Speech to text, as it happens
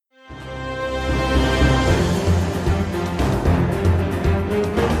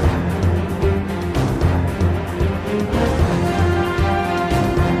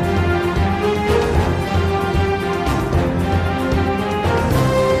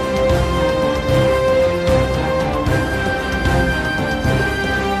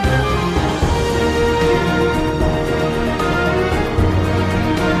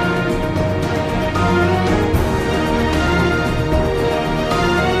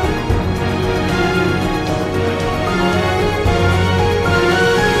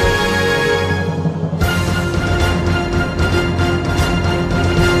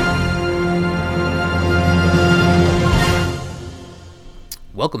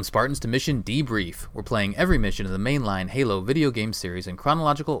Welcome, Spartans, to Mission Debrief. We're playing every mission of the mainline Halo video game series in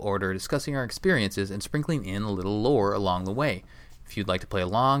chronological order, discussing our experiences and sprinkling in a little lore along the way. If you'd like to play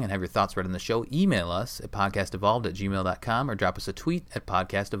along and have your thoughts read on the show, email us at podcastevolved@gmail.com or drop us a tweet at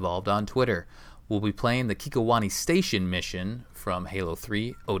podcastevolved on Twitter. We'll be playing the Kikowani Station mission from Halo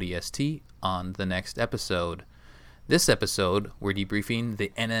 3 ODST on the next episode. This episode, we're debriefing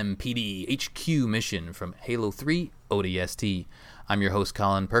the NMPD HQ mission from Halo 3 ODST. I'm your host,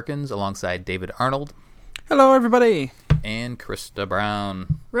 Colin Perkins, alongside David Arnold. Hello, everybody. And Krista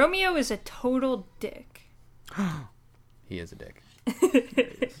Brown. Romeo is a total dick. He is a dick.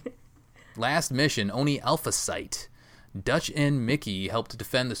 Last mission, Oni Alpha Site. Dutch and Mickey helped to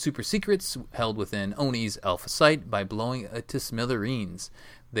defend the super secrets held within Oni's Alpha Site by blowing it to smithereens.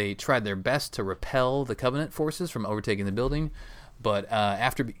 They tried their best to repel the Covenant forces from overtaking the building, but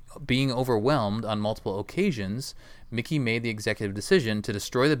after being overwhelmed on multiple occasions, Mickey made the executive decision to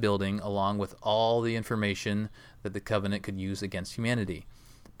destroy the building along with all the information that the Covenant could use against humanity.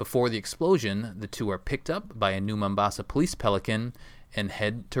 Before the explosion, the two are picked up by a New Mombasa police pelican and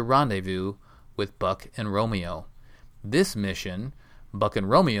head to rendezvous with Buck and Romeo. This mission, Buck and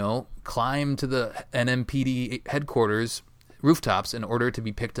Romeo climb to the NMPD headquarters rooftops in order to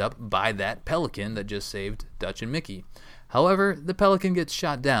be picked up by that pelican that just saved Dutch and Mickey. However, the pelican gets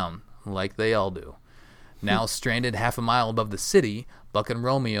shot down, like they all do. Now stranded half a mile above the city, Buck and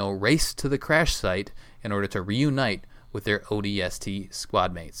Romeo race to the crash site in order to reunite with their ODST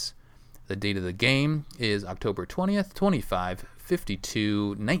squad mates. The date of the game is October 20th,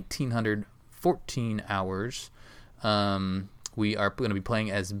 2552, 1914 hours. We are going to be playing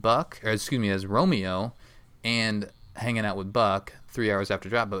as as Romeo, and hanging out with Buck 3 hours after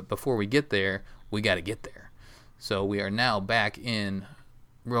drop. But before we get there, we got to get there. So we are now back in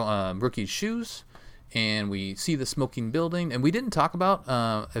Rookie's shoes, and we see the smoking building. And we didn't talk about,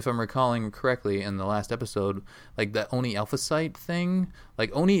 if I'm recalling correctly in the last episode, like the Oni Alpha Site thing.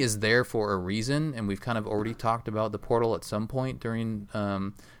 Like, Oni is there for a reason, and we've kind of already talked about the portal at some point during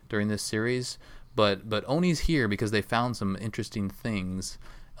this series. But Oni's here because they found some interesting things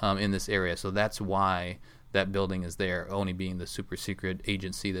in this area. So that's why that building is there, Oni being the super secret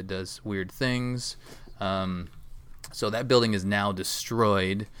agency that does weird things. So that building is now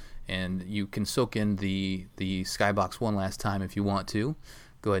destroyed, and you can soak in the skybox one last time if you want to.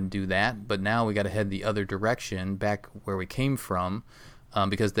 Go ahead and do that. But now we got to head the other direction, back where we came from,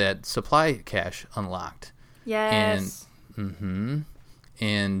 because that supply cache unlocked. Yes. And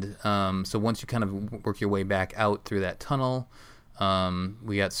so once you kind of work your way back out through that tunnel,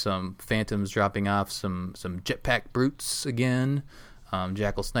 we got some phantoms dropping off, some jetpack brutes again.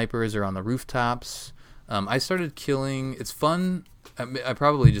 Jackal snipers are on the rooftops. I started killing. It's fun. I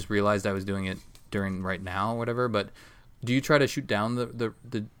probably just realized I was doing it during right now or whatever, but do you try to shoot down the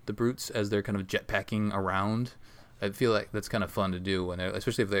brutes as they're kind of jetpacking around? I feel like that's kind of fun to do when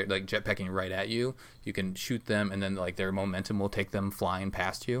especially if they're like jetpacking right at you. You can shoot them, and then like their momentum will take them flying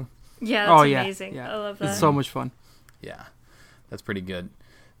past you. Yeah, that's amazing. Yeah. I love that. It's so much fun. Yeah, that's pretty good.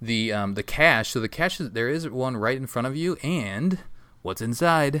 The cache. So the cache there is one right in front of you, and what's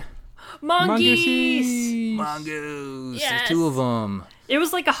inside? Mongoose! Mongoose. Yes. There's two of them. It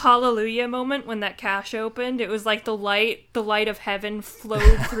was like a hallelujah moment when that cache opened. It was like the light of heaven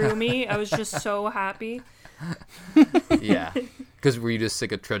flowed through me. I was just so happy. Yeah, because were you just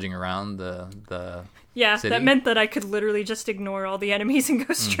sick of trudging around the Yeah, city? that meant that I could literally just ignore all the enemies and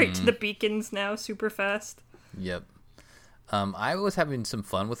go straight to the beacons now super fast. Yep. I was having some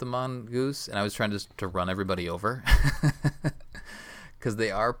fun with the mongoose, and I was trying to run everybody over because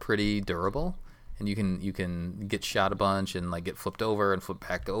they are pretty durable, and you can get shot a bunch and like get flipped over and flip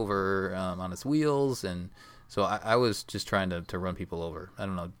back over on its wheels, and so I was just trying to run people over. I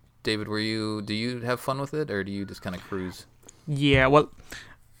don't know, David, do you have fun with it, or do you just kind of cruise? Yeah, well,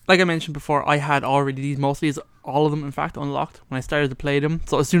 like I mentioned before, I had already all of them, in fact, unlocked when I started to play them.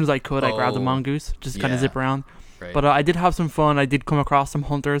 So as soon as I could, I grabbed the mongoose, just kind of zip around. Right. But I did have some fun. I did come across some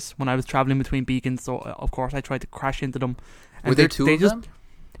hunters when I was traveling between beacons, so of course I tried to crash into them. And Were there two of them?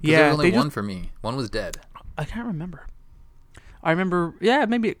 Yeah, there was only one for me. One was dead. I can't remember. I remember, yeah,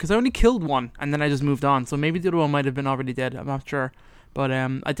 maybe, because I only killed one, and then I just moved on. So maybe the other one might have been already dead. I'm not sure. But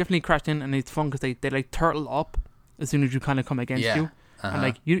I definitely crashed in, and it's fun because they like turtle up as soon as you kind of come against you. And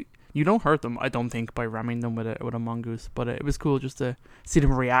like you don't hurt them, I don't think, by ramming them with a mongoose. But it was cool just to see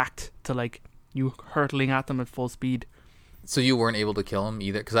them react to like you hurtling at them at full speed. So you weren't able to kill him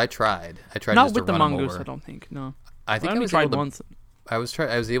either? Because I tried. Not just with to the run mongoose, him over. I don't think. No. I think I only was tried able to, once. I was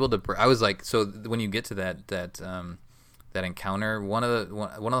able to. I was like, so when you get to that encounter, one of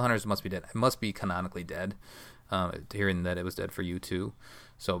the hunters must be dead. It must be canonically dead. Hearing that it was dead for you too.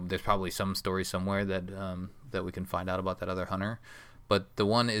 So there's probably some story somewhere that we can find out about that other hunter. But the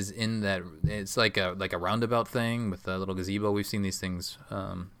one is in that it's like a roundabout thing with a little gazebo. We've seen these things,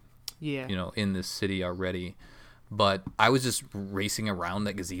 in this city already. But I was just racing around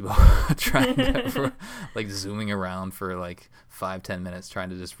that gazebo, trying to, zooming around for 5-10 minutes,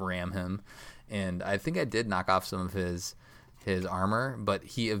 trying to just ram him. And I think I did knock off some of his armor, but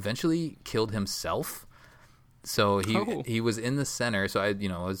he eventually killed himself. So he was in the center. So I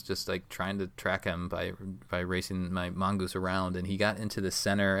was just trying to track him by racing my mongoose around, and he got into the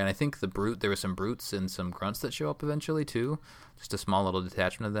center. And I think there were some brutes and some grunts that show up eventually too, just a small little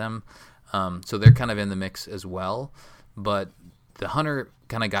detachment of them. So they're kind of in the mix as well. But the hunter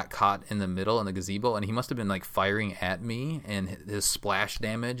kind of got caught in the middle in the gazebo, and he must have been firing at me, and his splash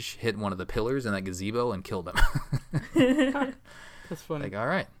damage hit one of the pillars in that gazebo and killed him. That's funny. All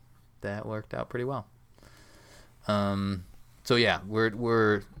right, that worked out pretty well. So yeah,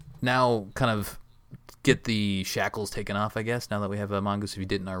 we're now kind of get the shackles taken off, I guess, now that we have a mongoose, if you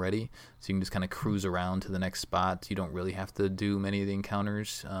didn't already. So you can just kind of cruise around to the next spot. You don't really have to do many of the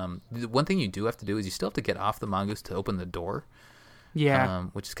encounters. The one thing you do have to do is you still have to get off the mongoose to open the door. Yeah.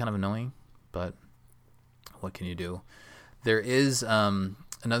 Which is kind of annoying, but what can you do? There is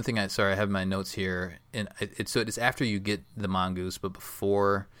another thing. I have my notes here, and it's after you get the mongoose, but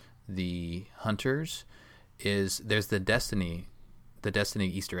before the hunters there's the Destiny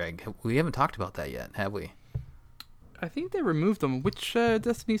Easter egg. We haven't talked about that yet, have we? I think they removed them. Which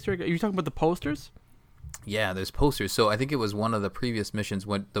Destiny Easter egg? Are you talking about the posters? Yeah, there's posters. So I think it was one of the previous missions,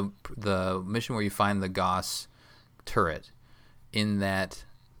 when the mission where you find the Gauss turret in that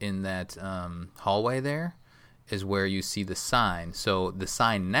hallway there is where you see the sign. So the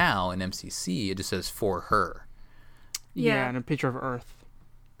sign now in MCC, it just says "for her." Yeah, and a picture of Earth.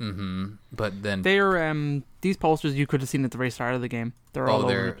 Mm-hmm. But then they're these posters you could have seen at the very start of the game. They're all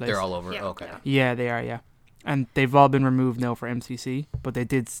over the place. They're all over. Yeah. Okay. Yeah, they are. Yeah, and they've all been removed now for MCC. But they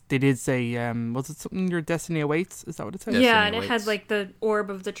did say was it something your destiny awaits? Is that what it said? Yeah, and it had the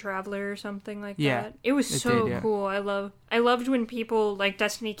orb of the traveler or something like that. It was so cool. I loved when people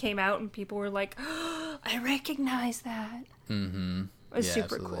Destiny came out and people were like, oh, I recognize that. Mm-hmm. It was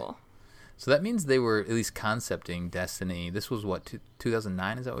super cool. So that means they were at least concepting Destiny. This was what,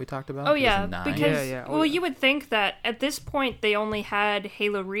 2009? Is that what we talked about? Oh yeah, 2009? because you would think that at this point they only had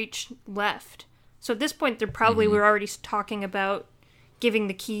Halo Reach left. So at this point they probably were already talking about giving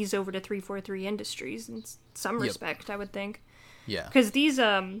the keys over to 343 Industries in some respect, I would think. Yeah. Because these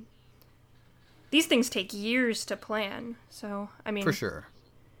things take years to plan. So I mean, for sure.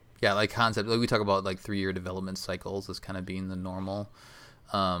 Yeah, concept. We talk about 3-year development cycles as kind of being the normal.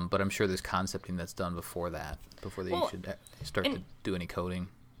 But I'm sure there's concepting that's done before that, before they should start to do any coding.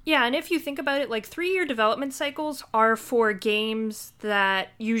 Yeah, and if you think about it, 3-year development cycles are for games that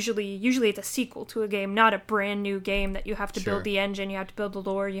usually it's a sequel to a game, not a brand new game that you have to build the engine, you have to build the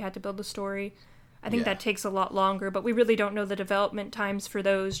lore, you have to build the story. I think that takes a lot longer, but we really don't know the development times for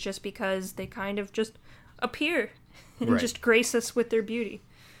those just because they kind of just appear and just grace us with their beauty.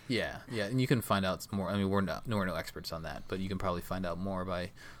 Yeah, and you can find out more. I mean, we're no experts on that, but you can probably find out more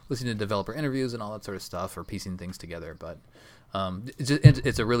by listening to developer interviews and all that sort of stuff, or piecing things together. But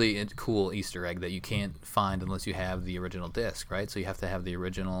it's a really cool Easter egg that you can't find unless you have the original disc, right? So you have to have the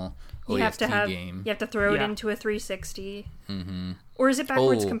original ODST game. You have to throw it into a 360. Mm-hmm. Or is it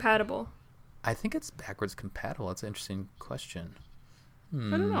backwards compatible? I think it's backwards compatible. That's an interesting question.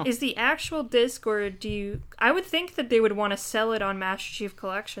 I don't know. Is the actual disc, or I would think that they would want to sell it on Master Chief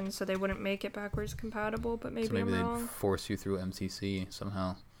Collection, so they wouldn't make it backwards compatible, but maybe I'm wrong. They'd force you through MCC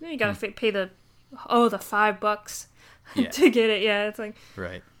somehow. You gotta pay the $5 to get it. Yeah, it's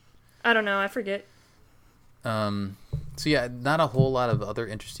right. I don't know. I forget. So yeah, not a whole lot of other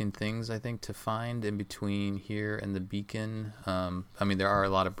interesting things I think to find in between here and the beacon. I mean, there are a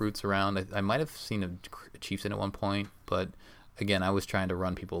lot of brutes around. I might have seen a chieftain at one point, but again, I was trying to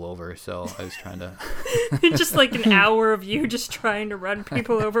run people over, so I was trying to... Just an hour of you just trying to run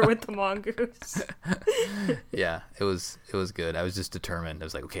people over with the mongoose. Yeah, it was good. I was just determined. I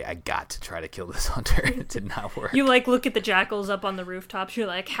was like, okay, I got to try to kill this hunter. It did not work. You look at the jackals up on the rooftops. You're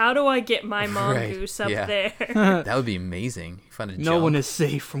like, how do I get my mongoose up there? That would be amazing. You find a No one is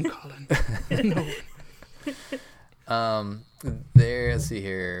safe from Colin. No one. Let's see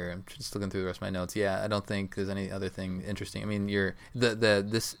here. I'm just looking through the rest of my notes. Yeah, I don't think there's any other thing interesting. I mean,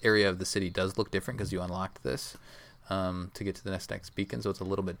 this area of the city does look different because you unlocked this to get to the next beacon, so it's a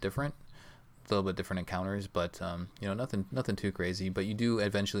little bit different. little bit different encounters, but nothing too crazy. But you do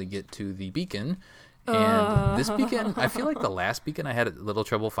eventually get to the beacon. And this beacon, I feel like the last beacon I had a little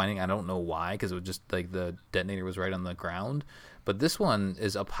trouble finding. I don't know why, because it was just like the detonator was right on the ground. But this one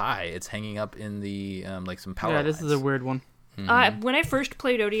is up high. It's hanging up in the like some power lines. Yeah, this is a weird one. When I first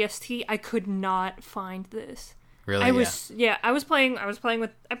played ODST, I could not find this. Really? I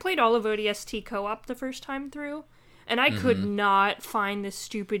played all of ODST co-op the first time through, and I could not find this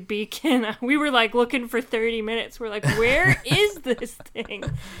stupid beacon. We were like looking for 30 minutes. We're like, where is this thing?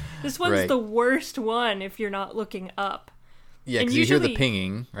 This one's the worst one if you're not looking up. Yeah, because you hear the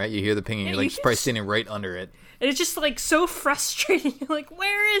pinging, right? You hear the pinging. You're like probably standing right under it. And it's just like so frustrating. You're like,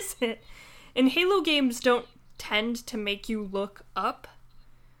 where is it? And Halo games don't tend to make you look up.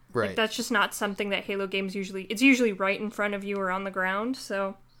 Right. Like, that's just not something that Halo games usually... It's usually right in front of you or on the ground,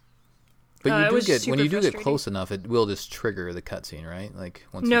 so... But when you do get close enough, it will just trigger the cutscene, right? Like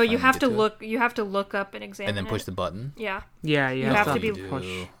once you have to look. You have to look up and examine. And then push the button. Yeah. Yeah, you have to be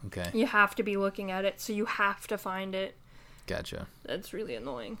push. Okay. You have to be looking at it, so you have to find it. Gotcha. That's really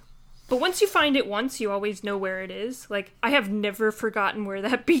annoying. But once you find it once, you always know where it is. Like, I have never forgotten where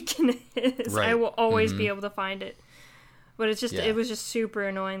that beacon is. Right. I will always be able to find it. But it's just it was just super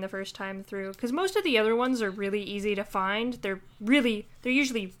annoying the first time through, because most of the other ones are really easy to find. They're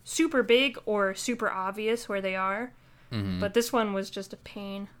usually super big or super obvious where they are. But this one was just a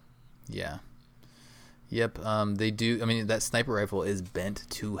pain. Yeah. Yep. They do. I mean, that sniper rifle is bent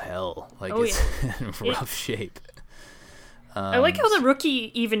to hell. Like it's in rough shape. I like how the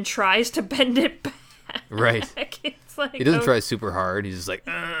rookie even tries to bend it back. Right. It's like he doesn't try super hard. He's just like,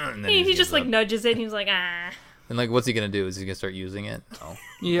 and then he just like nudges it. And he's like, ah. And like, what's he gonna do? Is he gonna start using it? Oh.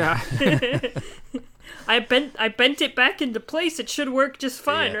 Yeah. I bent it back into place. It should work just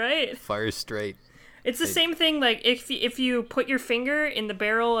fine, right? Fire straight. It's the same thing. Like if you put your finger in the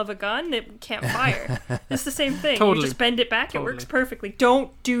barrel of a gun, it can't fire. It's the same thing. Totally. You just bend it back. It works perfectly.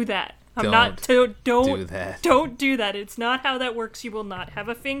 Don't do that. Don't do that. Don't do that. It's not how that works. You will not have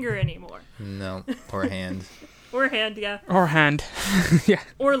a finger anymore. No, or a hand. Or hand, yeah. Or hand. Yeah.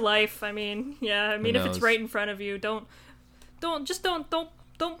 Or life. I mean, yeah. I mean, if it's right in front of you, don't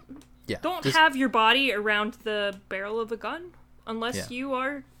have your body around the barrel of a gun unless you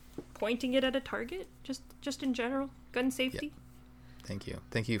are pointing it at a target. Just in general, gun safety. Yeah.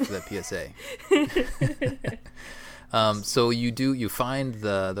 Thank you for that PSA. So you find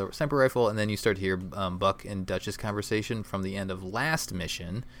the sniper rifle, and then you start to hear Buck and Dutch's conversation from the end of last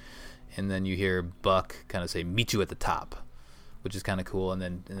mission. And then you hear Buck kind of say, "Meet you at the top," which is kind of cool. And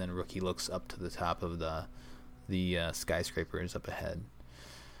then Rookie looks up to the top of the skyscrapers up ahead.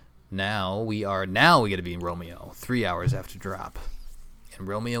 Now we get to be in Romeo 3 hours after drop, and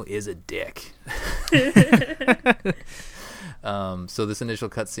Romeo is a dick. So this initial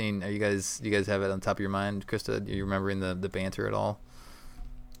cutscene, do you guys have it on top of your mind, Krista? Are you remembering the banter at all?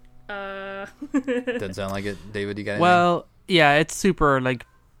 Doesn't sound like it. David, you got anything? Well, yeah, it's super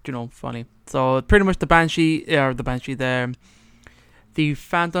funny. So pretty much the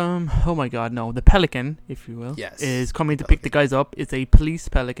Phantom, oh my god, no, the Pelican, if you will, is coming to pick the guys up. It's a police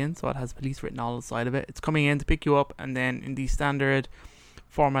Pelican, so it has police written all the side of it. It's coming in to pick you up, and then in the standard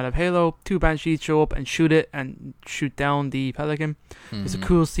format of Halo, 2 Banshees show up and shoot down the Pelican. There's a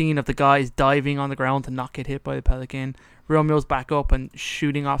cool scene of the guys diving on the ground to not get hit by the Pelican. Romeo's back up and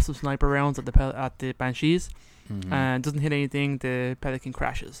shooting off some sniper rounds at the Banshees, and doesn't hit anything. The Pelican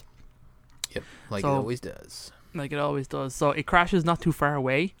crashes. Yep, it always does. Like it always does. So it crashes not too far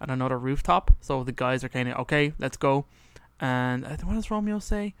away on another rooftop. So the guys are kind of, okay, let's go. And what does Romeo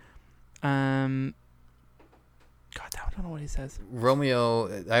say? God damn, I don't know what he says. Romeo,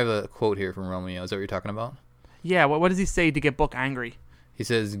 I have a quote here from Romeo. Is that what you're talking about? Yeah, what does he say to get Buck angry? He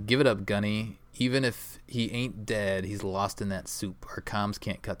says, "Give it up, Gunny. Even if he ain't dead, he's lost in that soup. Our comms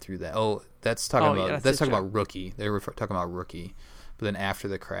can't cut through that." Oh, that's talking about Rookie. They were talking about Rookie. But then after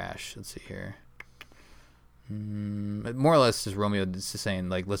the crash, let's see here. More or less, just Romeo just saying,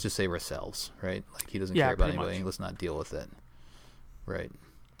 like, let's just save ourselves, right? Like, he doesn't care about anybody. Much. Let's not deal with it. Right.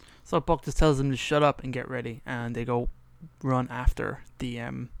 So Buck just tells them to shut up and get ready, and they go run after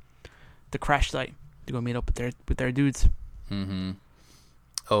the crash site to go meet up with their dudes. Mm-hmm.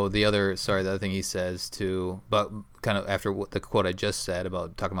 Oh, the other thing he says too, but kind of after the quote I just said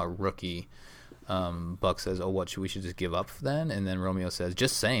about talking about Rookie, Buck says, "Oh, we should just give up then?" And then Romeo says,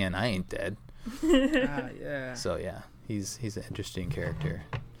 "Just saying, I ain't dead." Yeah. So yeah, he's an interesting character.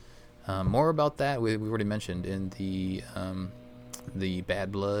 More about that we already mentioned in the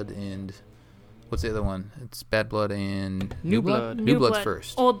Bad Blood and what's the other one? It's Bad Blood and New Blood. New Blood's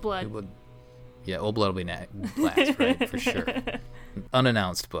first. Old Blood. Yeah, Old Blood will be last, right? For sure.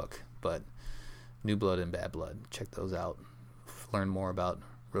 Unannounced book, but New Blood and Bad Blood. Check those out. Learn more about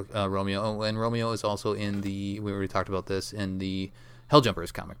Romeo. Oh, and Romeo is also in we already talked about this, in the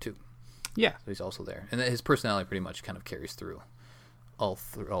Helljumpers comic too. Yeah. So he's also there. And his personality pretty much kind of carries through all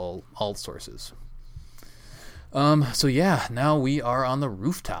sources. So yeah, now we are on the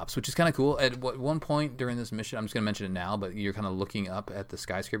rooftops, which is kind of cool. At one point during this mission, I'm just going to mention it now, but you're kind of looking up at the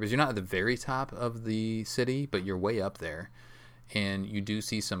skyscrapers. You're not at the very top of the city, but you're way up there. And you do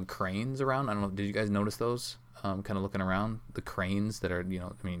see some cranes around. I don't know, did you guys notice those? Kind of looking around, the cranes that are,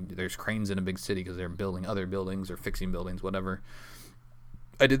 there's cranes in a big city because they're building other buildings or fixing buildings, whatever.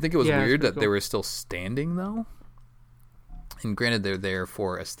 I did think it was weird that they were still standing, though. And granted, they're there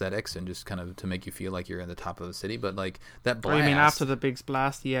for aesthetics and just kind of to make you feel like you're in the top of the city. But like that blast. Oh, you mean after the big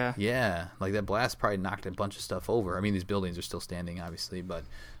blast? Yeah. Yeah, like that blast probably knocked a bunch of stuff over. I mean, these buildings are still standing, obviously, but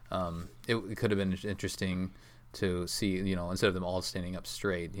it could have been interesting to see, instead of them all standing up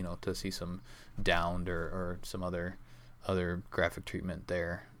straight, to see some downed or some other graphic treatment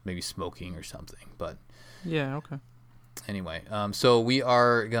there, maybe smoking or something. But yeah, okay. Anyway, so we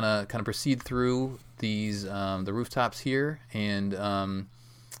are gonna kind of proceed through these the rooftops here, and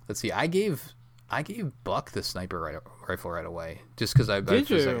let's see. I gave Buck the sniper rifle right away, just because I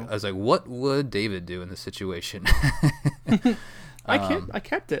was like, what would David do in this situation? I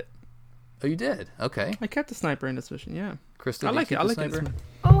kept it. Oh, you did? Okay. I kept the sniper in this mission. Yeah, Krista, I like it. I like it.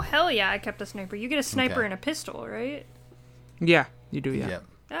 Oh hell yeah! I kept a sniper. You get a sniper and a pistol, right? Yeah, you do. Yeah. Yep.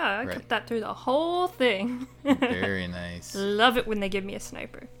 Yeah, I kept that through the whole thing. Very nice. Love it when they give me a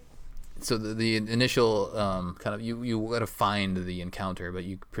sniper. So the initial kind of you got to find the encounter, but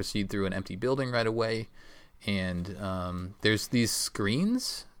you proceed through an empty building right away, and there's these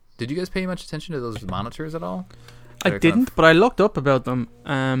screens. Did you guys pay much attention to those monitors at all? I didn't, but I looked up about them.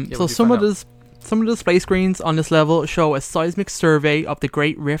 So some of the display screens on this level show a seismic survey of the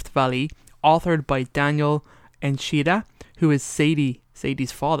Great Rift Valley, authored by Daniel Enshida, who is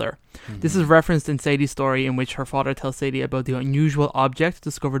Sadie's father. Mm-hmm. This is referenced in Sadie's story, in which her father tells Sadie about the unusual object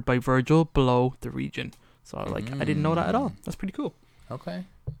discovered by Virgil below the region. So I didn't know that at all. That's pretty cool. Okay.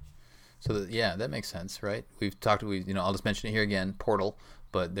 So that makes sense, right? I'll just mention it here again, portal,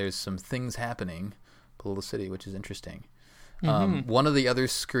 but there's some things happening below the city, which is interesting. Mm-hmm. One of the other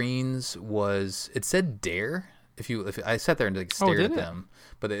screens it said Dare. If I sat there and stared at them,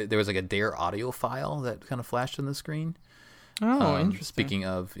 but there was like a Dare audio file that kind of flashed on the screen. Oh, interesting. Speaking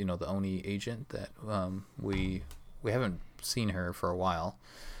of, the Oni agent that we haven't seen her for a while.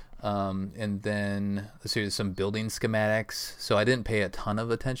 And then there's some building schematics. So I didn't pay a ton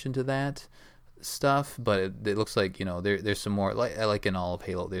of attention to that stuff, but it looks like, there's some more, like in all of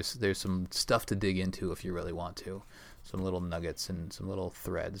Halo, there's some stuff to dig into if you really want to. Some little nuggets and some little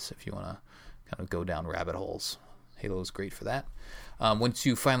threads if you want to kind of go down rabbit holes. Halo is great for that. Once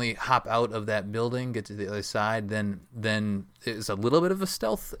you finally hop out of that building, get to the other side, then it's a little bit of a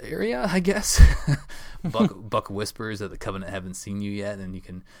stealth area, I guess. Buck whispers that the Covenant haven't seen you yet, and you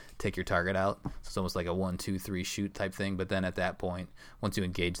can take your target out. So it's almost like a 1, 2, 3 shoot type thing. But then at that point, once you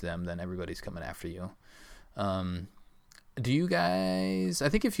engage them, then everybody's coming after you. Do you guys? I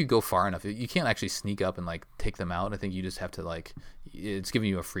think if you go far enough, you can't actually sneak up and take them out. I think you just have to it's giving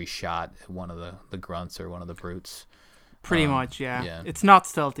you a free shot at one of the grunts or one of the brutes. Pretty much, yeah. It's not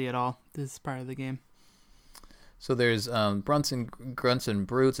stealthy at all. This is part of the game. So there's grunts and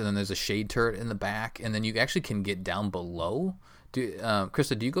brutes, and then there's a shade turret in the back, and then you actually can get down below.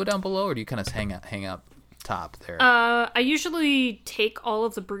 Krista, do you go down below, or do you kind of hang up top there? I usually take all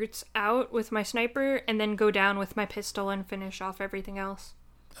of the brutes out with my sniper, and then go down with my pistol and finish off everything else.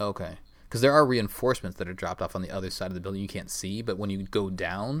 Okay. Because there are reinforcements that are dropped off on the other side of the building you can't see, but when you go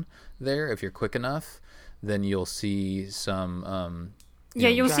down there, if you're quick enough, then you'll see some.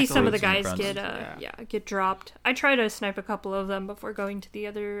 You'll see some of the guys get dropped. I try to snipe a couple of them before going to the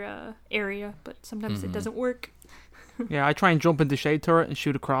other area, but sometimes it doesn't work. Yeah, I try and jump into shade turret and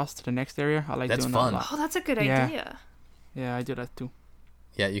shoot across to the next area. I like doing fun. that. Oh, that's a good idea. Yeah, I do that too.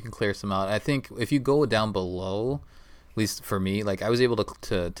 Yeah, you can clear some out. I think if you go down below, at least for me, I was able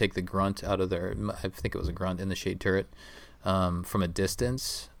to take the grunt out of there. I think it was a grunt in the shade turret from a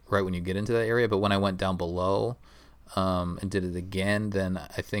distance, right when you get into that area. But when I went down below and did it again, then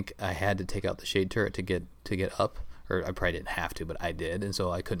I think I had to take out the shade turret to get up, or I probably didn't have to, but I did, and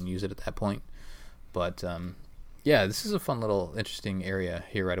so I couldn't use it at that point. But yeah, this is a fun little interesting area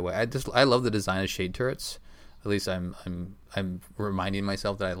here right away. I love the design of shade turrets. At least I'm reminding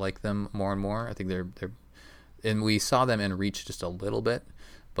myself that I like them more and more. I think they're and we saw them in Reach just a little bit,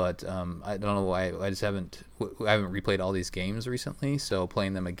 but I don't know why I haven't replayed all these games recently. So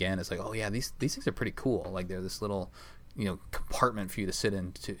playing them again, it's like, oh yeah, these things are pretty cool. They're this little compartment for you to sit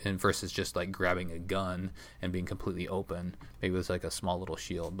in versus just like grabbing a gun and being completely open. Maybe it was like a small little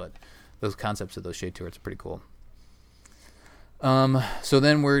shield, but those concepts of those shade turrets are pretty cool. So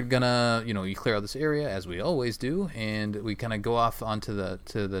then we're gonna, you clear out this area as we always do, and we kind of go off onto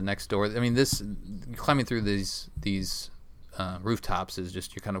the next door. I mean, this climbing through these rooftops is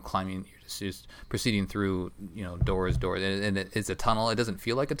just, you're kind of climbing, you're just proceeding through, doors, and it's a tunnel. It doesn't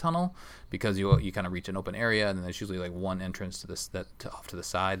feel like a tunnel because you kind of reach an open area, and then there's usually like one entrance to this off to the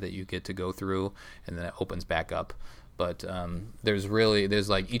side that you get to go through, and then it opens back up. But there's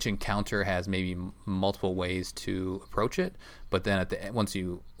like each encounter has maybe multiple ways to approach it, but then once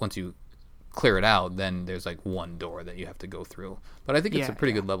you clear it out, then there's like one door that you have to go through. But I think it's a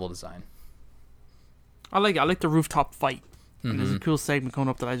pretty good level design. I like the rooftop fight. And there's a cool segment coming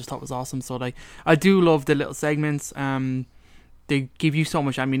up that I just thought was awesome. So like, I do love the little segments. They give you so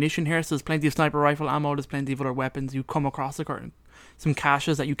much ammunition here. So there's plenty of sniper rifle ammo. There's plenty of other weapons. You come across some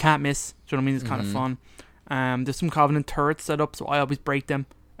caches that you can't miss. Do you know what I mean? It's kind of fun. There's some Covenant turrets set up, so I always break them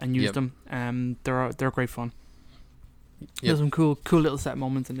and use them. They're great fun. There's some cool little set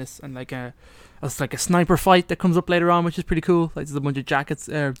moments in this, and like it's like a sniper fight that comes up later on, which is pretty cool. Like there's a bunch of jackals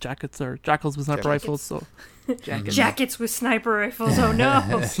with sniper rifles. So jackets with sniper rifles. Oh no,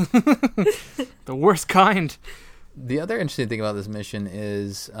 the worst kind. The other interesting thing about this mission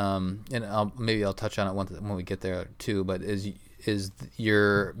is, and I'll touch on it when we get there too, but is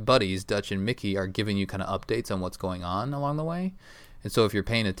your buddies Dutch and Mickey are giving you kind of updates on what's going on along the way, and so if you're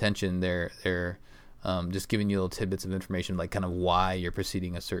paying attention, they're just giving you little tidbits of information, like kind of why you're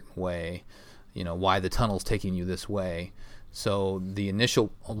proceeding a certain way, why the tunnel's taking you this way. So the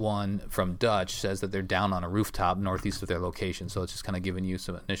initial one from Dutch says that they're down on a rooftop northeast of their location, so it's just kind of giving you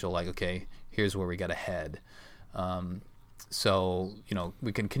some initial, like, okay, here's where we got to head. So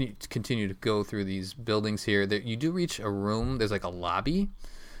we can continue to go through these buildings here. You do reach a room. There's like a lobby,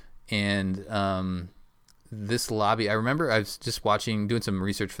 and this lobby, I remember I was just doing some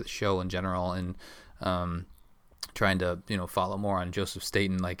research for the show in general, and trying to follow more on Joseph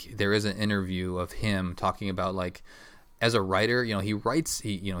Staten. Like there is an interview of him talking about, like, as a writer, he writes,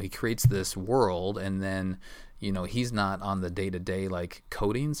 he creates this world, and then he's not on the day-to-day like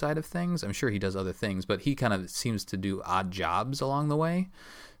coding side of things. I'm sure he does other things, but he kind of seems to do odd jobs along the way.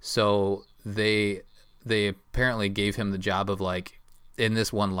 So they apparently gave him the job of, like, in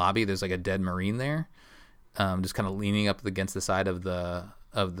this one lobby there's like a dead Marine there, just kind of leaning up against the side of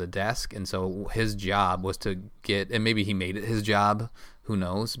the desk, and so his job was to get, and maybe he made it his job, who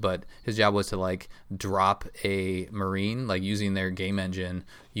knows, but his job was to like drop a Marine, like using their game engine.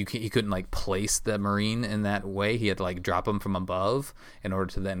 He couldn't like place the Marine in that way. He had to like drop him from above in order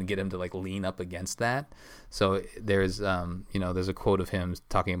to then get him to like lean up against that. So there's there's a quote of him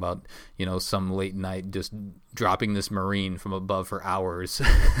talking about some late night just dropping this Marine from above for hours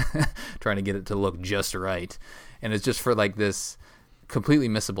trying to get it to look just right, and it's just for like this completely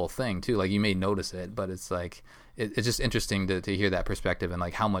missable thing too. Like you may notice it, but it's like it's just interesting to hear that perspective, and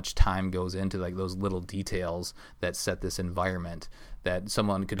like how much time goes into like those little details that set this environment that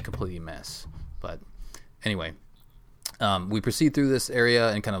someone could completely miss. But anyway, we proceed through this area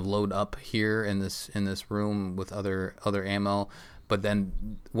and kind of load up here in this room with other ammo. But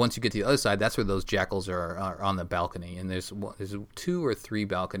then once you get to the other side, that's where those jackals are on the balcony, and there's 2 or 3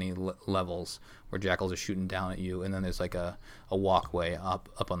 balcony levels where jackals are shooting down at you, and then there's like a walkway up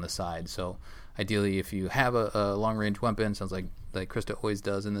on the side. So ideally, if you have a long range weapon, sounds like Krista always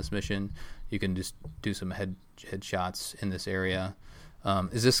does in this mission, you can just do some head shots in this area.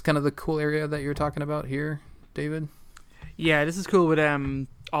 Is this kind of the cool area that you're talking about here, David? Yeah, this is cool with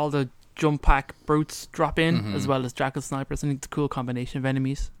all the jump pack brutes drop in, as well as jackal snipers. I think it's a cool combination of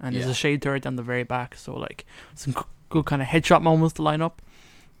enemies, and there's a shade turret on the very back, so like some good kind of headshot moments to line up.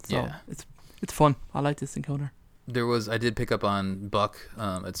 So it's fun. I like this encounter. I did pick up on Buck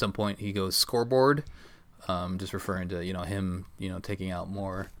at some point. He goes scoreboard, just referring to him taking out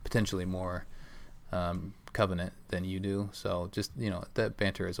potentially more Covenant than you do. So just that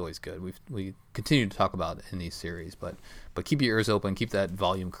banter is always good. We continue to talk about it in these series, but keep your ears open, keep that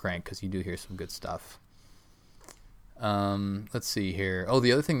volume cranked, because you do hear some good stuff. Let's see here. Oh,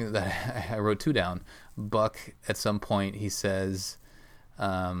 the other thing that I wrote 2 down. Buck at some point he says,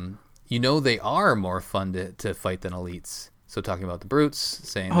 they are more fun to fight than elites. So talking about the brutes,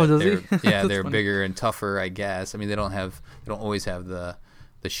 saying they're bigger and tougher, I guess. I mean, they don't always have the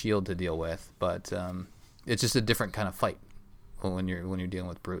shield to deal with, but it's just a different kind of fight when you're dealing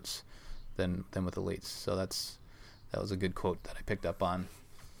with brutes than with elites. So that was a good quote that I picked up on.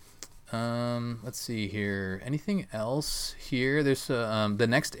 Let's see here. Anything else here? There's the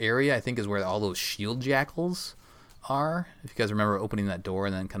next area, I think, is where all those shield jackals are. If you guys remember opening that door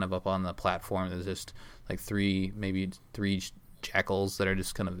and then kind of up on the platform, there's just like maybe three jackals that are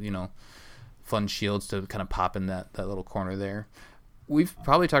just kind of, fun shields to kind of pop in that little corner there. We've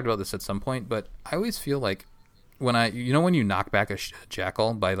probably talked about this at some point, but I always feel like when you knock back a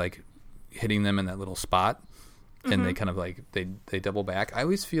jackal by like hitting them in that little spot, and they kind of like they double back. I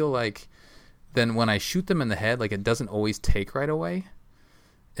always feel like then when I shoot them in the head, like it doesn't always take right away,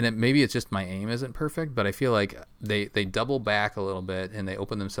 and maybe it's just my aim isn't perfect, but I feel like they double back a little bit and they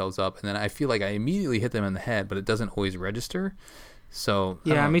open themselves up, and then I feel like I immediately hit them in the head, but it doesn't always register. So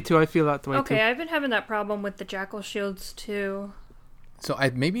yeah, me too. I feel that way too. Okay, I've been having that problem with the jackal shields too. So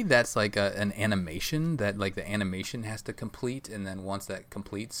maybe that's like an animation that like the animation has to complete, and then once that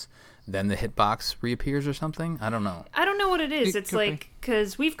completes, then the hitbox reappears or something. I don't know. I don't know what it is. It's like,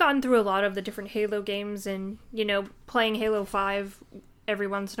 because we've gone through a lot of the different Halo games and, playing Halo 5 every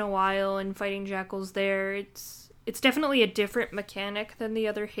once in a while and fighting jackals there. It's definitely a different mechanic than the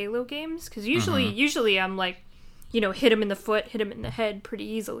other Halo games, because usually I'm like, hit him in the foot, hit him in the head pretty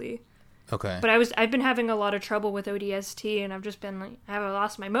easily. Okay. But I've been having a lot of trouble with ODST, and I've just been like, have I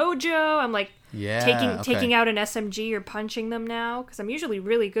lost my mojo? I'm like taking out an SMG or punching them now, because I'm usually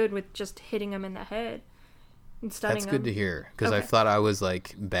really good with just hitting them in the head and stunning them. That's good to hear, because I thought I was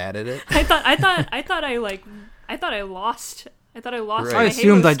like bad at it. I thought I lost. Right. I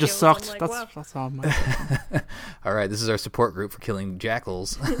assumed I just skills. sucked. Like, that's all. My All right, this is our support group for killing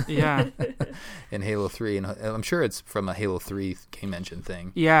jackals. Yeah. In Halo 3, and I'm sure it's from a Halo 3 game engine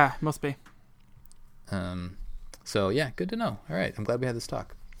thing. Yeah, must be. So yeah, good to know. All right, I'm glad we had this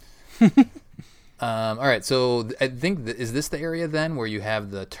talk. All right, so I think is this the area then where you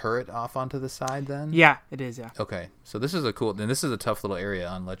have the turret off onto the side then? Yeah, it is. Yeah. Okay, so this is a tough little area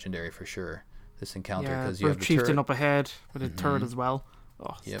on Legendary for sure. This encounter, because you have the chieftain turret up ahead with a turret as well.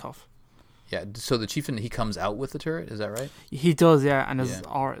 Oh, it's tough. Yeah, so the chieftain, he comes out with the turret, is that right? He does, yeah, and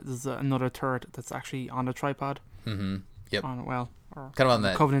there's another turret that's actually on a tripod. Mm-hmm. Yep. Kind of on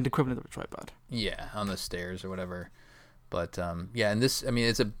that Covenant equivalent of a tripod. Yeah, on the stairs or whatever. But and this,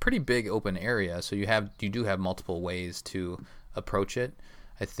 it's a pretty big open area, so you do have multiple ways to approach it.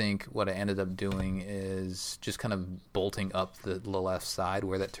 I think what I ended up doing is just kind of bolting up the left side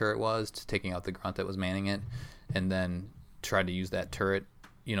where that turret was, taking out the grunt that was manning it, and then try to use that turret,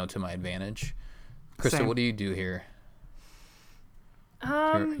 to my advantage. Krista, Same. what do you do here?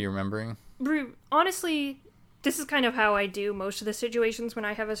 You remembering? Honestly, this is kind of how I do most of the situations when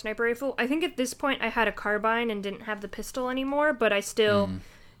I have a sniper rifle. I think at this point I had a carbine and didn't have the pistol anymore, but I still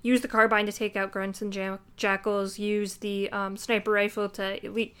use the carbine to take out grunts and jackals, use the sniper rifle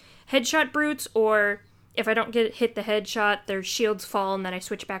to headshot brutes, or if I don't hit the headshot, their shields fall, and then I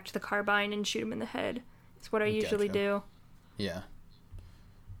switch back to the carbine and shoot them in the head. That's what I usually do. Yeah.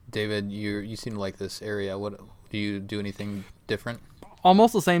 David, you seem to like this area. What do you do? Anything different?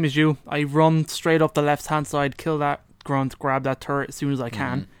 Almost the same as you. I run straight up the left-hand side, kill that grunt, grab that turret as soon as I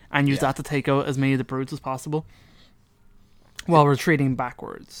can, and use that to take out as many of the brutes as possible while retreating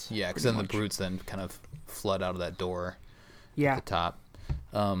backwards. Yeah, because then the brutes then kind of flood out of that door at the top.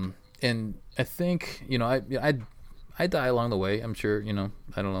 And I think, I die along the way. I'm sure,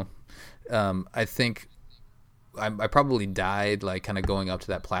 I don't know. I think I probably died like kind of going up to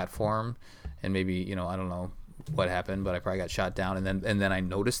that platform, and maybe, I don't know what happened, but I probably got shot down, and then I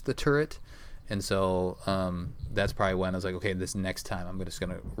noticed the turret, and so that's probably when I was like, okay, this next time I'm just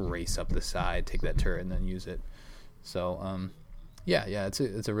gonna race up the side, take that turret, and then use it. So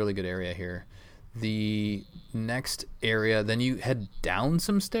it's a really good area here. The next area, then you head down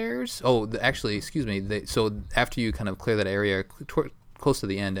some stairs. Actually, excuse me. So after you kind of clear that area, close to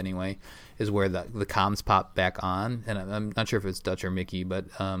the end anyway, is where the comms pop back on, and I'm not sure if it's Dutch or Mickey, but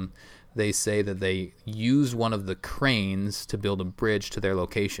they say that they used one of the cranes to build a bridge to their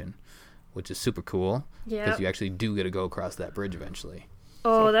location, which is super cool. Yeah. Because you actually do get to go across that bridge eventually.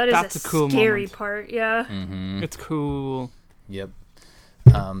 Oh, so that's a cool scary moment. part, yeah. Mm-hmm. It's cool. Yep.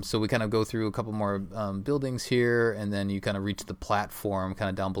 So we kind of go through a couple more buildings here, and then you kind of reach the platform kind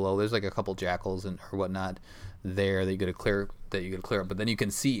of down below. There's like a couple jackals or whatnot there that you got to clear up. But then you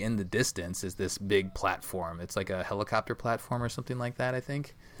can see in the distance is this big platform. It's like a helicopter platform or something like that, I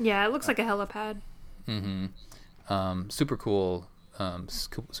think. Yeah, it looks like a helipad. Mm-hmm. Super cool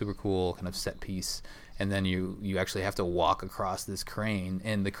kind of set piece. And then you actually have to walk across this crane,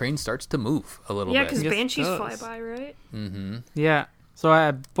 and the crane starts to move a little bit. Yeah, because Banshees fly by, right? Mm-hmm. Yeah.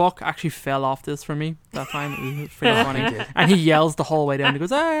 So Buck actually fell off this for me that time. It was pretty funny. And he yells the whole way down. He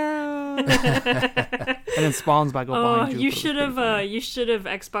goes, ah! And then spawns back up behind you. You should have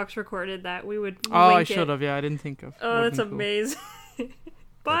Xbox recorded that. We would link I should have. Yeah, I didn't think of. Oh, that's amazing.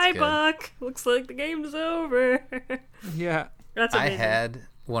 Bye, good. Buck. Looks like the game's over. Yeah. That's I amazing. had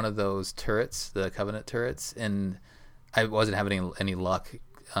one of those turrets, the Covenant turrets, and I wasn't having any luck.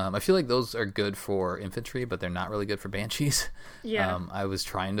 I feel like those are good for infantry, but they're not really good for banshees. Yeah. I was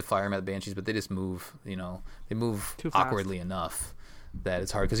trying to fire them at banshees, but they just move. They move Too fast. awkwardly enough that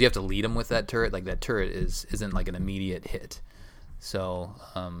it's hard because you have to lead them with that turret. Like that turret isn't like an immediate hit. So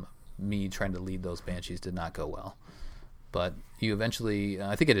me trying to lead those banshees did not go well. But you eventually,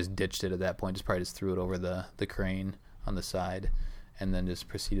 I think I just ditched it at that point. Probably just threw it over the crane on the side, and then just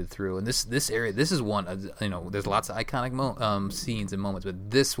proceeded through. And this area, this is one. There's lots of iconic scenes and moments,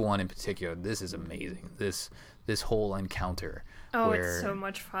 but this one in particular, this is amazing. This whole encounter. Oh, it's so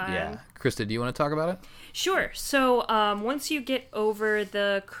much fun. Yeah, Krista, do you want to talk about it? Sure. So once you get over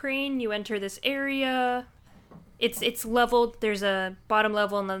the crane, you enter this area. It's leveled. There's a bottom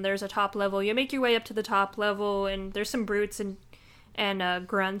level and then there's a top level. You make your way up to the top level, and there's some brutes and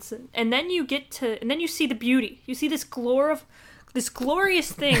grunts, and then you see the beauty. You see this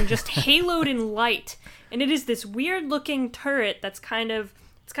glorious thing just haloed in light, and it is this weird looking turret that's kind of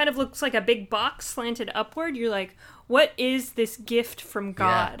looks like a big box slanted upward. You're like, what is this gift from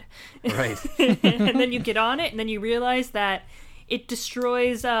God? Yeah, right. And then you get on it, and then you realize that it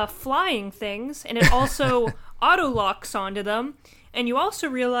destroys flying things, and it also auto locks onto them. And you also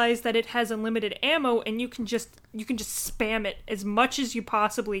realize that it has unlimited ammo, and you can just spam it as much as you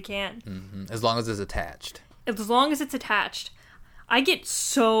possibly can. Mm-hmm. As long as it's attached. As long as it's attached. I get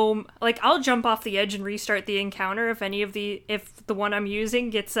so I'll jump off the edge and restart the encounter if the one I'm using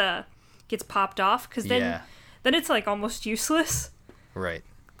gets popped off, because then it's like almost useless. Right.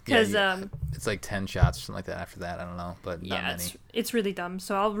 Because it's like 10 shots or something like that after that. I don't know, but not many. It's really dumb.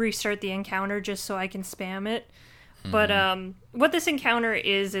 So I'll restart the encounter just so I can spam it. But what this encounter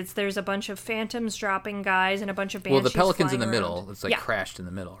is, there's a bunch of phantoms dropping guys and a bunch of banshees. Well, the Pelican's in the flying middle. around. It's like crashed in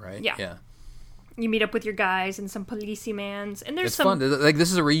the middle, right? Yeah. You meet up with your guys and some policemans, and there's It's some fun. Like,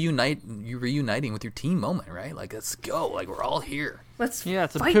 this is you reuniting with your team moment, right? Like, let's go. Like, we're all here. it's a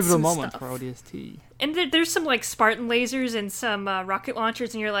fight pivotal some moment stuff. for ODST. And there's some like Spartan lasers and some rocket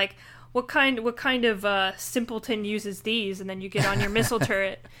launchers, and you're like, what kind of simpleton uses these? And then you get on your missile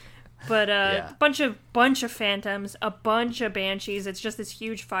turret. But bunch of phantoms, a bunch of banshees. It's just this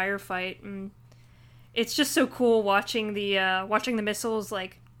huge firefight, and it's just so cool watching the missiles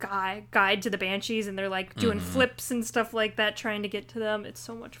like guide to the banshees, and they're like doing flips and stuff like that, trying to get to them. It's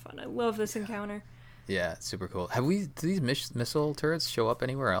so much fun. I love this encounter. Yeah, it's super cool. Do these missile turrets show up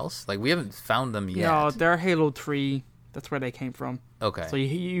anywhere else? Like, we haven't found them yet. No, they're Halo 3. That's where they came from. Okay. So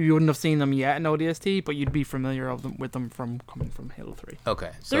you wouldn't have seen them yet in ODST, but you'd be familiar with them coming from Halo 3.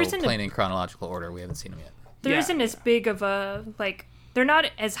 Okay. So playing in chronological order, we haven't seen them yet. There isn't as big of a they're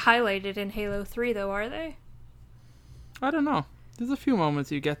not as highlighted in Halo 3 though, are they? I don't know. There's a few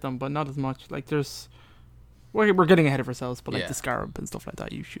moments you get them, but not as much. Like we're getting ahead of ourselves, but like the Scarab and stuff like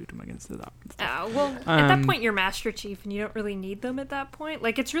that, you shoot them against that. Well, at that point you're Master Chief, and you don't really need them at that point.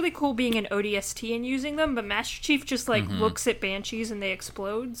 Like, it's really cool being an ODST and using them, but Master Chief just looks at banshees and they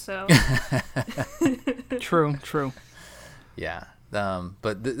explode. So True. Yeah.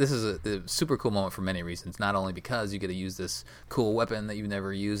 But this is a super cool moment for many reasons. Not only because you get to use this cool weapon that you've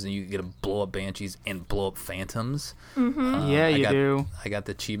never used, and you get to blow up banshees and blow up phantoms. You do. I got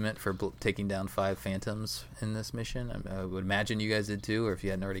the achievement for taking down 5 phantoms in this mission. I would imagine you guys did too, or if you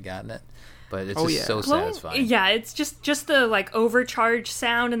hadn't already gotten it. But it's so satisfying. Yeah, it's just the overcharge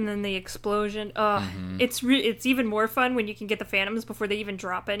sound and then the explosion. It's even more fun when you can get the phantoms before they even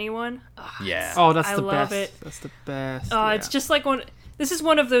drop anyone. Yeah. Oh, that's I the love best. it. That's the best. It's just like this is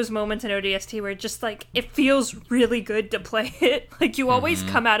one of those moments in ODST where just it feels really good to play it. Like, you always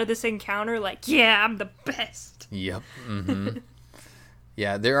come out of this encounter like, yeah, I'm the best. Yep.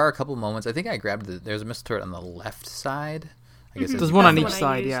 Yeah, there are a couple moments. I think I grabbed there's a missile turret on the left side. I guess there's one on That's each the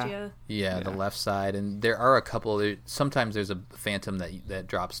side, used, yeah. the left side, and there are a couple. Sometimes there's a phantom that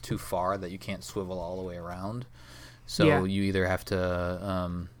drops too far that you can't swivel all the way around. So you either have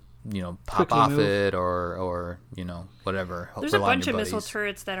to pop Quickly off move. it or whatever. There's a rely on bunch your of missile buddies.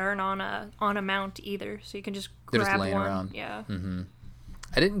 turrets that aren't on a mount either, so you can just They're grab just laying one. around. Yeah.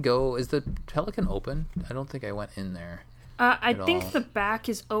 I didn't go. Is the Pelican open? I don't think I went in there. I at think all. the back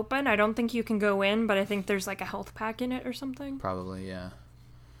is open. I don't think you can go in, but I think there's a health pack in it or something. Probably, yeah.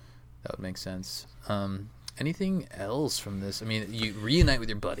 That would make sense. Anything else from this? I mean, you reunite with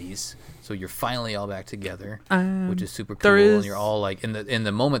your buddies, so you're finally all back together, which is super cool. And you're all like in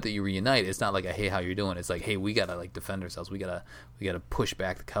the moment that you reunite, it's not like a hey, how you doing? It's like, hey, we gotta like defend ourselves. We gotta push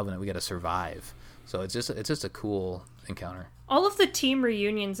back the Covenant. We gotta survive. So it's just a cool encounter. All of the team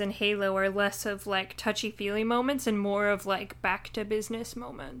reunions in Halo are less of like touchy-feely moments and more of like back to business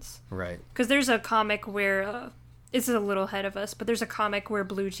moments. Right. Because there's a comic where this is a little ahead of us, but there's a comic where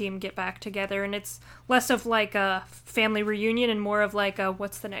Blue Team get back together, and it's less of like a family reunion and more of like a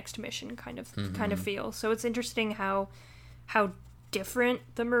what's the next mission kind of feel. So it's interesting how different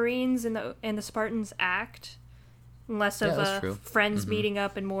the Marines and the Spartans act, less of a friends meeting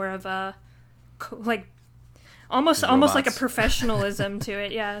up and more of a like almost like a professionalism to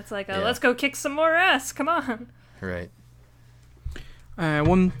it. Yeah, it's like let's go kick some more ass. Come on. Right.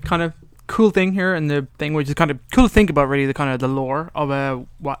 One kind of cool thing here, and the thing which is kind of cool to think about, really, the kind of the lore of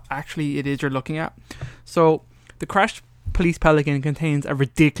what actually it is you're looking at. So the crashed police Pelican contains a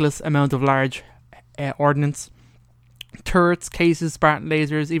ridiculous amount of large ordnance, turrets, cases, Spartan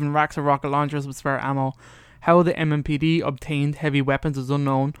lasers, even racks of rocket launchers with spare ammo. How the MMPD obtained heavy weapons is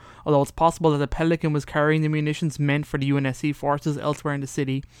unknown, although it's possible that the Pelican was carrying the munitions meant for the UNSC forces elsewhere in the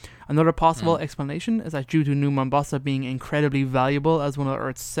city. Another possible explanation is that due to New Mombasa being incredibly valuable as one of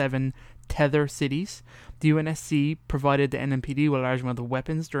Earth's 7 tether cities, the UNSC provided the NMPD with a large amount of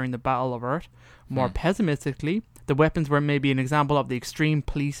weapons during the Battle of Earth. More pessimistically, the weapons were maybe an example of the extreme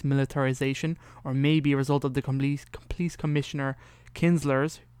police militarization, or maybe a result of the police commissioner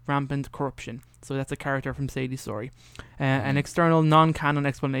Kinsler's rampant corruption. So that's a character from Sadie's story. An external non-canon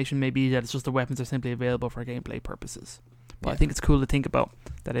explanation may be that it's just the weapons are simply available for gameplay purposes. But I think it's cool to think about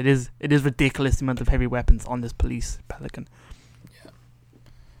that it is ridiculous the amount of heavy weapons on this police Pelican. Yeah.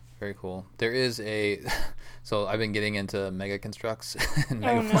 Very cool. There is a... So I've been getting into Mega Constructs and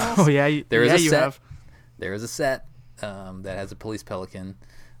Mega Files. Oh, yeah. There is a set. Have. There is a set that has a police Pelican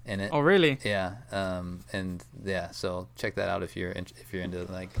in it. Oh, really? Yeah. And yeah, so check that out if you're into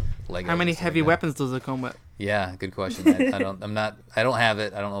like Lego. How many heavy weapons does it come with? Yeah, good question. I don't have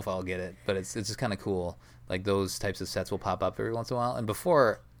it. I don't know if I'll get it, but it's just kind of cool. Like those types of sets will pop up every once in a while. And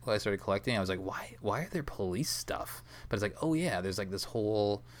before I started collecting, I was like, why are there police stuff? But it's like, oh yeah, there's like this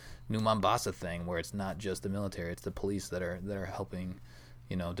whole New Mombasa thing where it's not just the military, it's the police that are helping,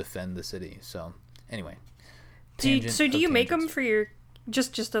 defend the city. So anyway. Do you make them for your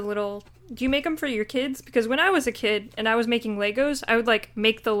just a little? Do you make them for your kids? Because when I was a kid and I was making Legos, I would like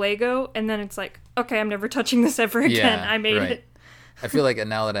make the Lego and then it's like, okay, I'm never touching this ever again. I made it. I feel like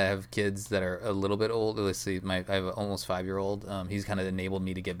now that I have kids that are a little bit old, let's see, I have an almost 5-year-old. He's kind of enabled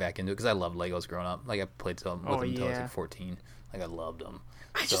me to get back into it because I loved Legos growing up. Like I played with them until I was like 14. Like I loved them.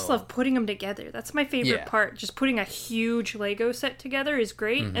 I just love putting them together. That's my favorite part. Just putting a huge Lego set together is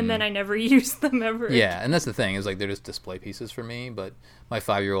great, and then I never use them ever. Yeah, and that's the thing. Is like they're just display pieces for me. But my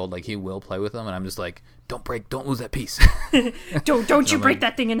 5-year-old, like he will play with them, and I'm just like, don't lose that piece. don't you break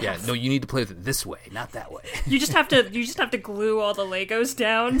that thing in half. Yeah, no, you need to play with it this way, not that way. You just have to glue all the Legos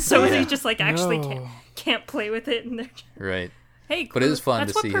down so they just like actually can't play with it, and they're just... right. Hey, but it is fun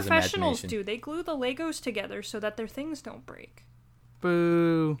to see his imagination. That's what professionals do. They glue the Legos together so that their things don't break.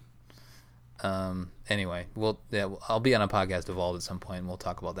 Boo. Anyway, I'll be on a podcast Evolved at some point and we'll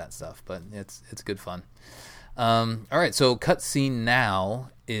talk about that stuff, but it's good fun. All right, so cutscene now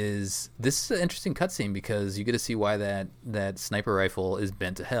this is an interesting cutscene because you get to see why that sniper rifle is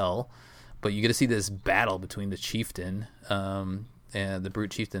bent to hell, but you get to see this battle between the chieftain, and the brute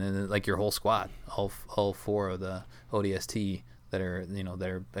chieftain, and like your whole squad, all 4 of the ODST that are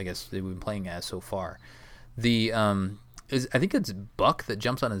I guess they've been playing as so far. I think it's Buck that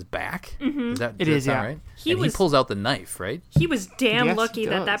jumps on his back. Mm-hmm. Is that right? He pulls out the knife, right? He was damn lucky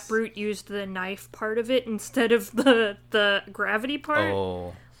that brute used the knife part of it instead of the gravity part.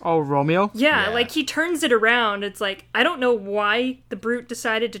 Oh, Romeo? Yeah, like he turns it around. It's like, I don't know why the brute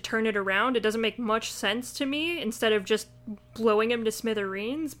decided to turn it around. It doesn't make much sense to me instead of just blowing him to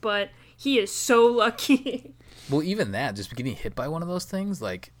smithereens, but he is so lucky. Well, even that, just getting hit by one of those things,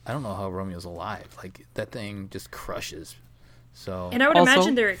 like, I don't know how Romeo's alive. Like, that thing just crushes. So, and I would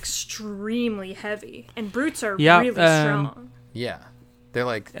imagine they're extremely heavy, and brutes are really strong. Yeah. They're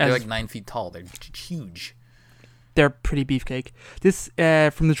like 9 feet tall. They're huge. They're pretty beefcake. This,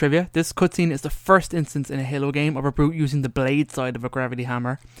 from the trivia, this cutscene is the first instance in a Halo game of a brute using the blade side of a gravity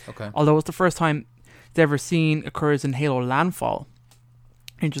hammer. Okay. Although it's the first time it's ever seen occurs in Halo Landfall.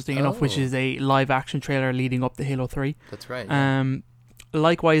 Interesting enough, which is a live-action trailer leading up to Halo 3. That's right. Yeah.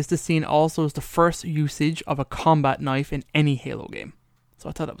 Likewise, this scene also is the first usage of a combat knife in any Halo game. So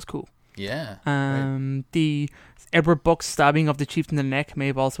I thought that was cool. Yeah. Right. The Edward Buck's stabbing of the chieftain in the neck may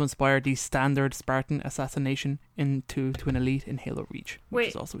have also inspired the standard Spartan assassination to an elite in Halo Reach, which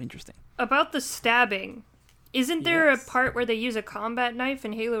is also interesting. About the stabbing, isn't there a part where they use a combat knife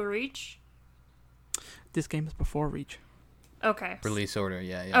in Halo Reach? This game is before Reach. Okay. Release order,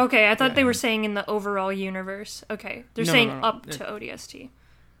 yeah. Okay, I thought they were saying in the overall universe. Okay, they're saying up to ODST.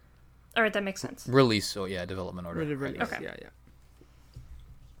 All right, that makes sense. Release, development order. Release, okay. Yeah.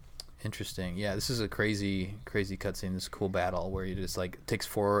 Interesting. Yeah, this is a crazy cutscene. This cool battle where you just like it takes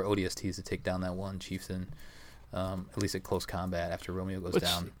 4 ODSTs to take down that one chieftain. At least at close combat after Romeo goes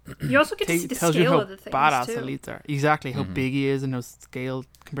down. You also get to see the tells scale you how of the things badass too. elites are. Exactly how big he is and how scaled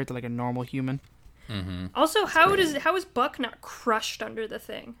compared to like a normal human. Mm-hmm. Also, how is Buck not crushed under the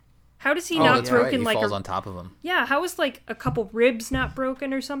thing? How does he not broken He falls on top of him. Yeah, how is like a couple ribs not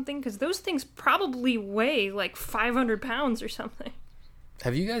broken or something? Because those things probably weigh like 500 pounds or something.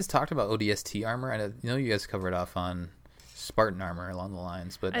 Have you guys talked about ODST armor? I know you guys covered off on Spartan armor along the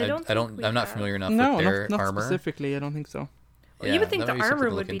lines, but I'm not familiar enough with their not armor. Specifically, I don't think so. You would think the armor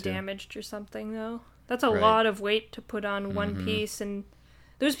would be damaged or something, though. That's a lot of weight to put on one piece, and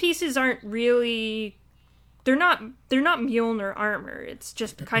those pieces aren't really. They're not Mjolnir armor. It's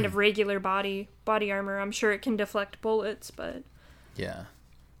just kind of regular body armor. I'm sure it can deflect bullets, but yeah,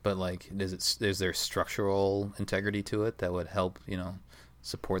 but like, is there structural integrity to it that would help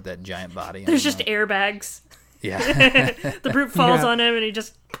support that giant body? There's just airbags. Yeah, the brute falls on him and he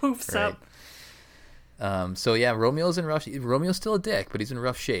just poofs up. Romeo's in rough. Romeo's still a dick, but he's in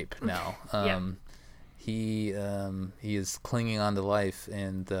rough shape now. He is clinging on to life,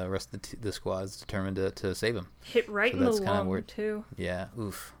 and the rest of the squad is determined to save him. Hit right in the lung, too. Yeah,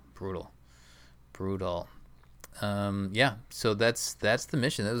 brutal. So that's the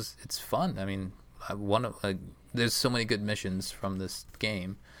mission. It's fun. I mean, there's so many good missions from this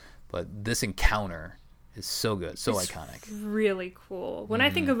game, but this encounter is so good, so iconic. Really cool. When I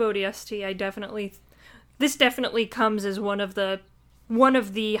think of ODST, this definitely comes as one of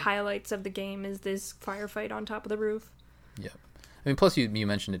the highlights of the game is this firefight on top of the roof. Yeah, I mean, plus you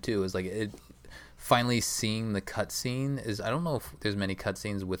mentioned it too. Is like it finally seeing the cutscene is. I don't know if there's many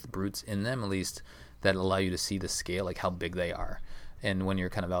cutscenes with brutes in them, at least that allow you to see the scale, like how big they are. And when you're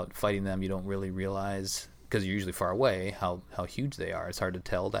kind of out fighting them, you don't really realize, because you're usually far away, how huge they are. It's hard to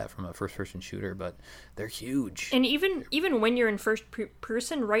tell that from a first-person shooter, but they're huge. And even when you're in first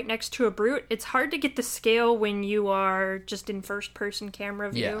person right next to a brute, it's hard to get the scale when you are just in first-person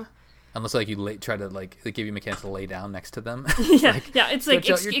camera view. Yeah. Unless like you try to they give you mechanics to lay down next to them. It's like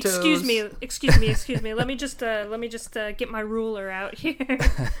excuse me. Let me just get my ruler out here.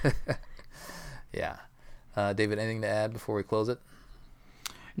 Yeah. David, anything to add before we close it?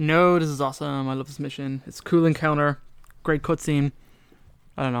 No, this is awesome. I love this mission. It's a cool encounter. Great cutscene.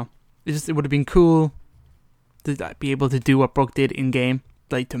 I don't know. It would have been cool to be able to do what Brooke did in game,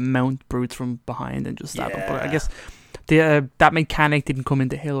 like to mount brutes from behind and just stab them. But I guess that mechanic didn't come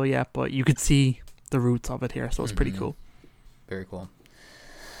into Halo yet, but you could see the roots of it here, so it's pretty cool. Very cool.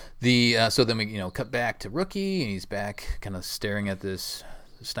 So then we cut back to Rookie, and he's back kind of staring at this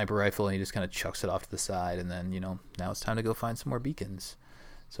sniper rifle, and he just kind of chucks it off to the side, and then now it's time to go find some more beacons.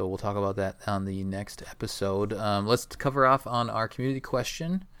 So we'll talk about that on the next episode. Let's cover off on our community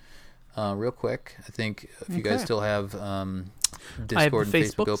question real quick. I think if you guys still have Discord and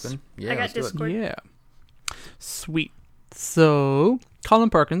Facebook open. Yeah, I got Discord. Yeah. Sweet. So, Colin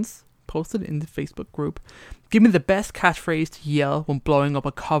Perkins posted in the Facebook group, give me the best catchphrase to yell when blowing up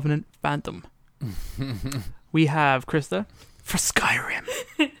a Covenant Phantom. We have Krista for Skyrim.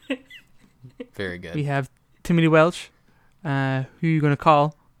 Very good. We have Timothy Welch. Who are you going to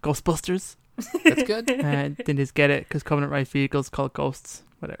call? Ghostbusters. That's good. Then just get it, because Covenant Ride vehicles called ghosts.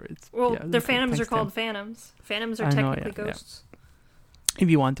 Whatever. Their Phantoms are called Phantoms. Phantoms are technically ghosts. If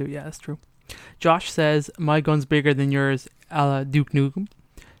you want to, yeah, that's true. Josh says, my gun's bigger than yours, a la Duke Nukem.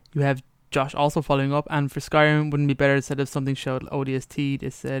 You have Josh also following up, and for Skyrim, wouldn't it be better instead of something showed ODST, they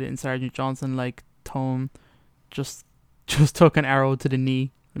said in Sergeant Johnson, like Tone just took an arrow to the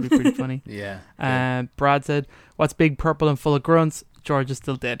knee. It'd be pretty funny. Yeah. Brad said, what's big, purple, and full of grunts? George is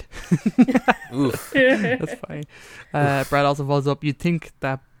still dead. Oof. That's funny. Brad also follows up, you'd think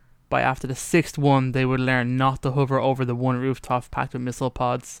that by after the 6th one, they would learn not to hover over the one rooftop packed with missile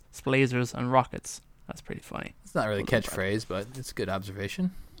pods, splazers, and rockets. That's pretty funny. It's not really a catchphrase, but it's a good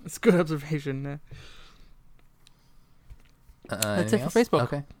observation. It's a good observation. That's it for else? Facebook.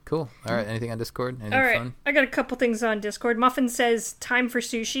 Okay, cool. All right, anything on Discord? Anything All right, fun? I got a couple things on Discord. Muffin says, time for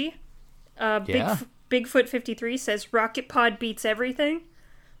sushi. Bigfoot 53 says, Rocket Pod beats everything.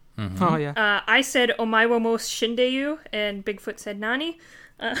 Mm-hmm. Oh, yeah. I said, Omaiwa mo Shindeyu, and Bigfoot said, Nani.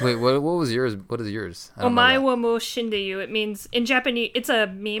 Wait, what was yours? What is yours? I don't know that. Omae wa mo shindeyu. It means in Japanese. It's a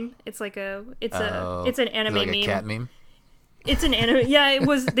meme. It's like it's an anime like meme. a cat meme. It's an anime. Yeah, it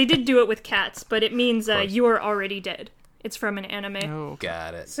was. They did do it with cats, but it means you are already dead. It's from an anime. Oh,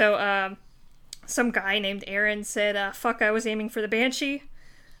 Got it. So some guy named Aaron said, "Fuck, I was aiming for the Banshee."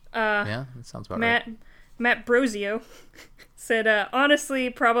 Yeah, that sounds about right. Matt Brosio said, "Honestly,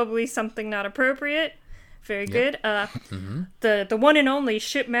 probably something not appropriate." Very good. The one and only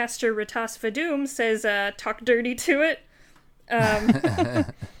Shipmaster Ratas Vadum says, "Talk dirty to it."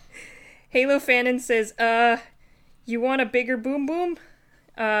 Halo Fanon says, "You want a bigger boom boom?"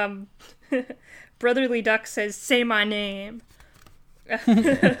 Brotherly Duck says, "Say my name."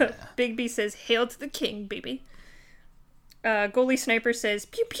 Big B says, "Hail to the king, baby." Goalie Sniper says,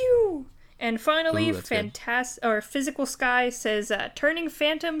 "Pew pew." And finally, Physical Sky says, "Turning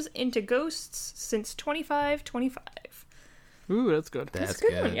phantoms into ghosts since 2525." Ooh, that's good. That's a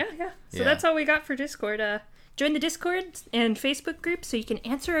good one. Yeah. So that's all we got for Discord. Join the Discord and Facebook group so you can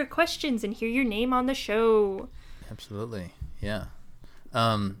answer our questions and hear your name on the show. Absolutely. Yeah.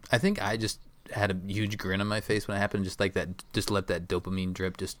 I think I just had a huge grin on my face when it happened. Just like that. Just let that dopamine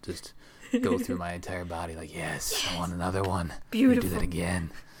drip just go through my entire body. Like, yes, I want another one. Beautiful. Do that again.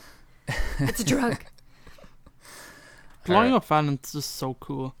 It's a drug. Blowing up Phantoms is just so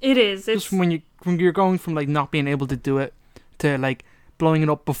cool. It is. It's just when you're going from like not being able to do it to like blowing it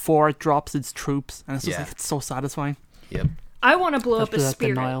up before it drops its troops, and it's just like it's so satisfying. Yep. I want to blow up a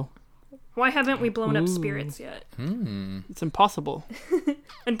spirit. Denial. Why haven't we blown up spirits yet? It's impossible.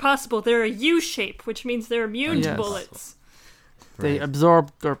 Impossible. They're a U shape, which means they're immune to bullets. They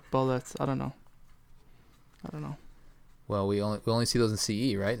absorb their bullets. I don't know. Well, we only see those in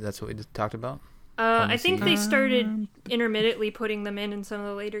CE, right? That's what we just talked about. I think they started intermittently putting them in some of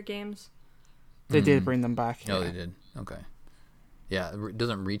the later games. They did bring them back. Oh, they did. Okay. Yeah, it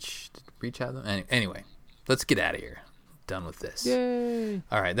doesn't reach out of them. Anyway, let's get out of here. Done with this. Yay!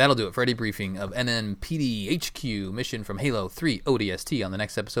 All right, that'll do it for any briefing of NNPD HQ mission from Halo 3 ODST. On the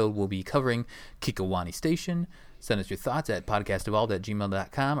next episode, we'll be covering Kikawani Station. Send us your thoughts at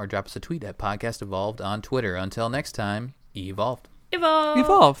podcastevolved@gmail.com or drop us a tweet at podcastevolved on Twitter. Until next time, evolved.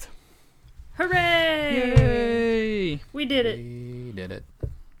 Evolved. Hooray! Yay! We did it. We did it.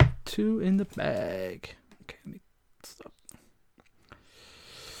 2 in the bag. Okay.